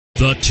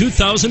The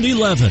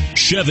 2011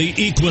 Chevy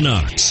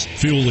Equinox.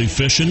 Fuel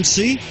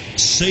efficiency,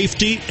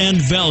 safety, and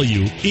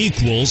value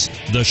equals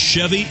the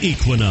Chevy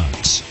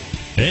Equinox,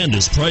 and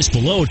is priced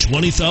below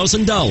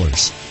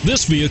 $20,000.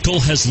 This vehicle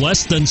has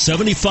less than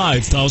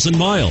 75,000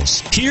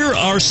 miles. Here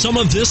are some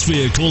of this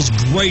vehicle's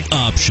great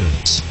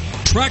options: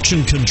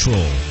 traction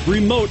control,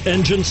 remote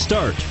engine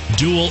start,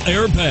 dual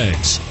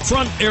airbags,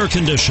 front air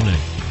conditioning,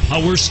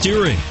 power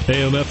steering,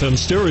 AM/FM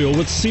stereo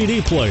with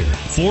CD player,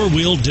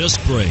 4-wheel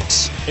disc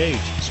brakes, 8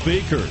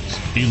 speakers,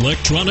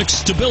 electronic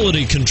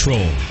stability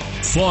control,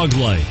 fog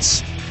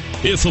lights.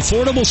 If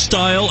affordable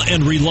style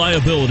and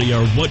reliability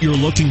are what you're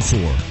looking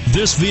for,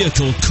 this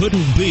vehicle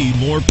couldn't be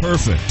more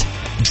perfect.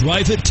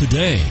 Drive it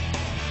today.